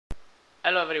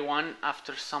Hello everyone,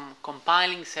 after some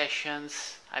compiling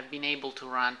sessions I've been able to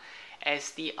run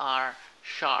SDR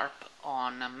sharp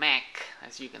on a Mac,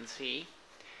 as you can see,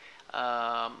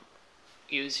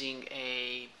 using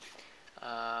a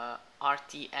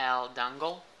RTL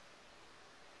dongle.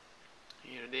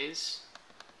 Here it is.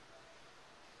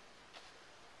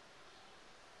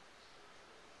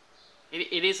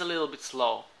 It is a little bit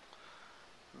slow,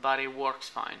 but it works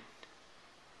fine.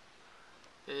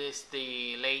 This is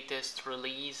the latest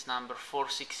release, number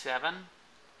 467.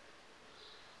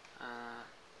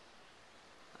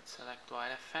 Let's select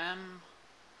YFM.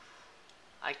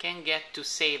 I can get to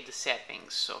save the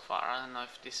settings so far. I don't know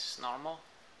if this is normal.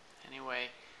 Anyway,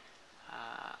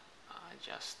 I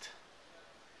just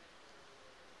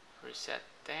reset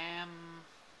them.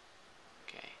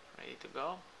 Okay, ready to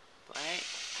go. Play.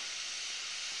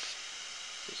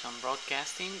 Do some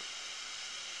broadcasting.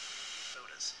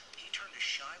 He turned a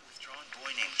shy, withdrawn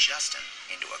boy named Justin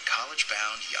into a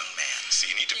college-bound young man. So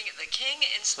you need to the king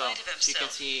in spite of himself. You can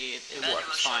see it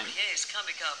works fine. His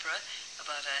comic opera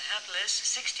about a hapless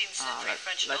 16th century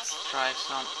French noble. Let's try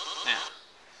some. Yeah.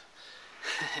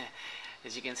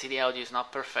 As you can see, the audio is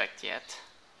not perfect yet.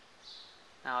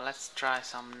 Now let's try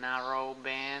some narrow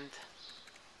band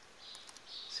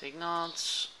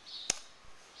signals.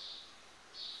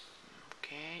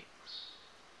 Okay.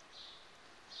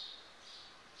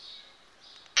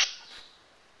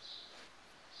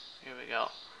 Here we go.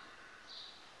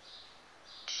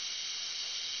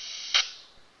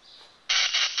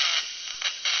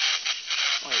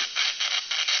 Wait.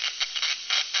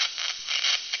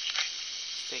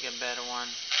 Let's take a better one.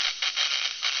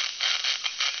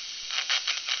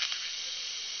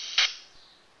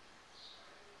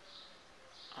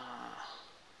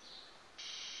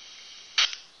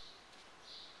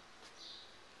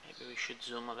 Maybe we should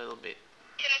zoom a little bit.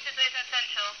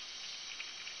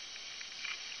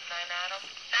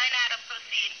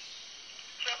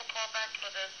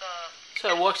 So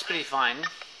it works pretty fine.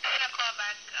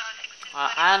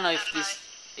 I don't know if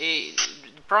the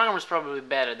program is probably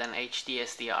better than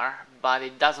SDR, but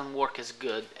it doesn't work as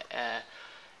good as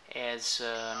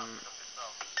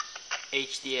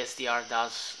SDR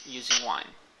does using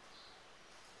Wine,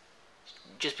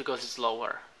 just because it's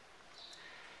lower.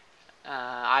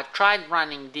 I've tried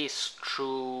running this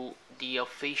through the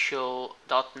official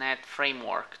 .NET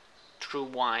framework through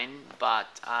Wine,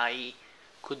 but I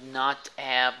could not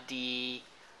have the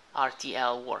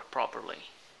RTL work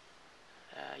properly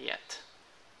yet.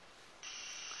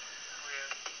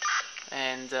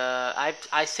 And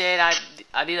I said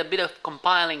I did a bit of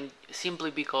compiling simply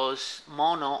because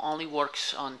Mono only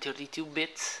works on 32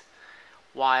 bits,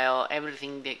 while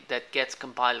everything that gets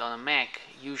compiled on a Mac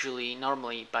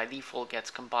normally by default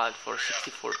gets compiled for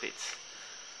 64 bits.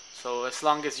 So as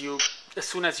soon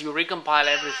as you recompile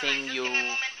everything,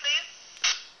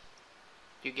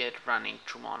 you get running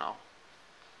through Mono.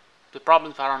 The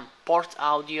problems are on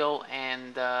portaudio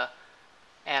and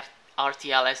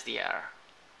RTL SDR.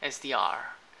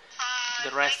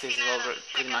 The rest is already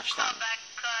pretty much done.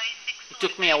 It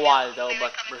took me a while though,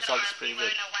 but the result is pretty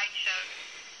good.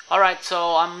 Alright,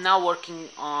 so I'm now working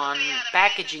on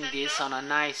packaging this on a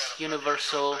nice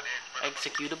universal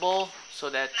executable so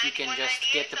that you can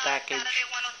just get the package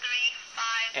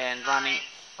and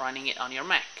running it on your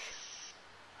Mac.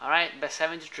 Alright, best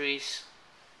 73s,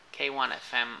 K1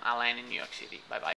 FM, Alain in New York City. Bye bye.